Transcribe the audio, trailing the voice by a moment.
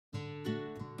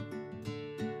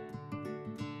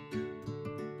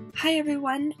Hi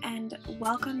everyone, and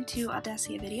welcome to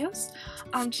Audacia Videos.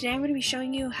 Today I'm going to be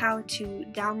showing you how to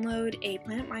download a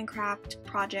Planet Minecraft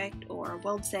project or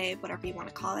world save, whatever you want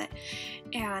to call it,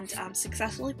 and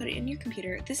successfully put it in your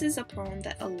computer. This is a problem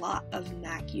that a lot of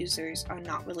Mac users are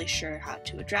not really sure how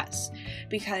to address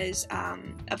because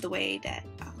of the way that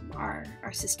our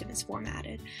system is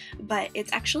formatted, but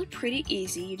it's actually pretty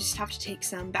easy. You just have to take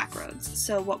some back roads.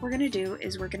 So what we're going to do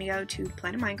is we're going to go to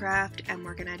Planet Minecraft and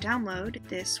we're going to download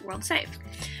this world save,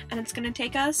 and it's going to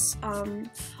take us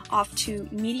off to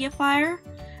MediaFire,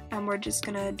 and we're just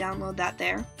going to download that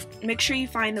there. Make sure you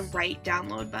find the right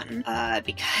download button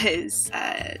because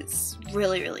it's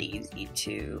really easy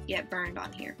to get burned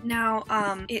on here. Now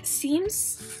it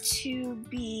seems to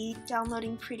be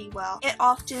downloading pretty well. It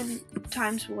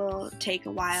oftentimes will take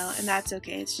a while, and that's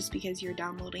okay. It's just because you're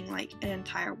downloading like an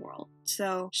entire world,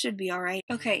 so should be alright.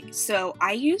 Okay, so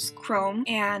I use Chrome,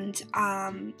 and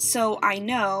so I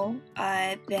know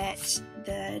that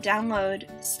the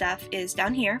download stuff is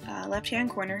down here, left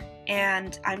hand corner,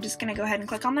 and I'm just gonna go ahead and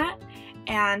click on that.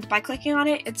 And by clicking on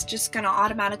it, it's just gonna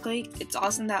automatically, it's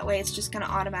awesome that way, it's just gonna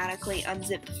automatically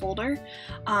unzip the folder.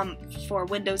 For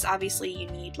Windows, obviously you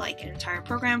need like an entire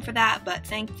program for that, but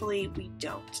thankfully we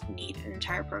don't need an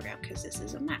entire program because this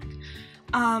is a Mac.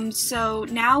 So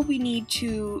now we need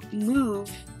to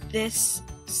move this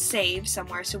save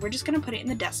somewhere, so we're just going to put it in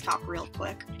the desktop real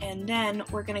quick, and then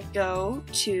we're going to go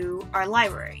to our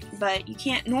library. But you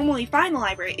can't normally find the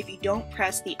library if you don't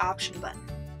press the option button.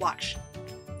 Watch.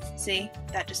 See?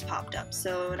 That just popped up.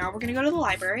 So now we're going to go to the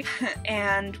library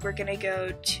and we're going to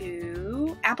go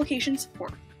to Application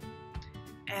Support,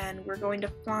 and we're going to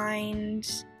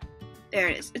find, there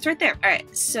it is, it's right there.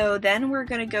 Alright, so then we're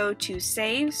going to go to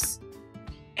Saves,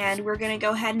 and we're going to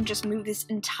go ahead and just move this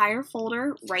entire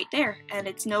folder right there, and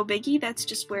it's no biggie, that's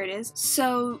just where it is.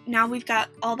 So now we've got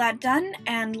all that done,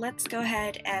 and let's go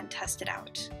ahead and test it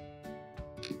out.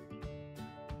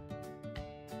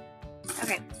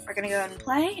 Okay, we're going to go ahead and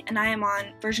play, and I am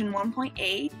on version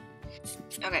 1.8.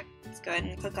 Okay, let's go ahead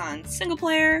and click on single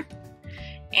player,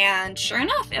 and sure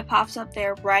enough, it pops up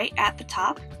there right at the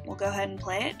top. We'll go ahead and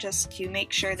play it just to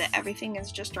make sure that everything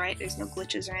is just right, there's no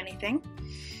glitches or anything.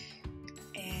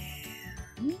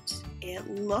 It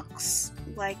looks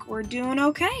like we're doing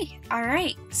okay.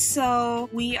 Alright, so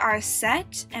we are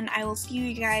set, and I will see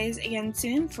you guys again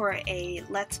soon for a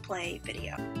Let's Play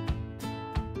video.